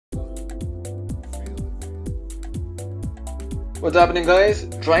What's happening, guys?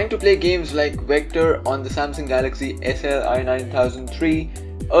 Trying to play games like Vector on the Samsung Galaxy SL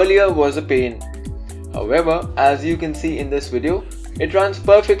i9003 earlier was a pain. However, as you can see in this video, it runs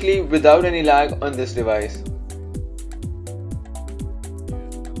perfectly without any lag on this device.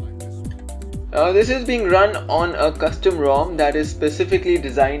 This is being run on a custom ROM that is specifically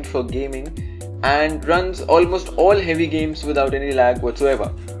designed for gaming and runs almost all heavy games without any lag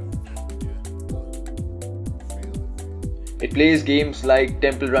whatsoever. It plays games like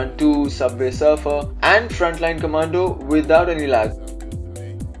Temple Run 2, Subway Surfer and FrontLine Commando without any lag.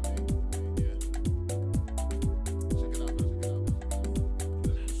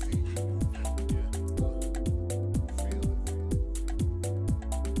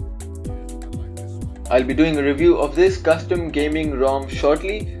 I'll be doing a review of this custom gaming ROM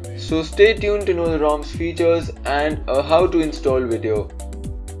shortly, so stay tuned to know the ROM's features and a how to install video.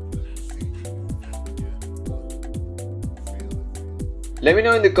 Let me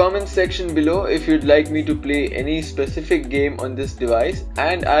know in the comments section below if you'd like me to play any specific game on this device,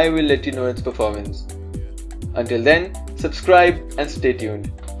 and I will let you know its performance. Until then, subscribe and stay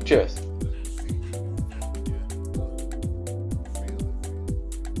tuned. Cheers!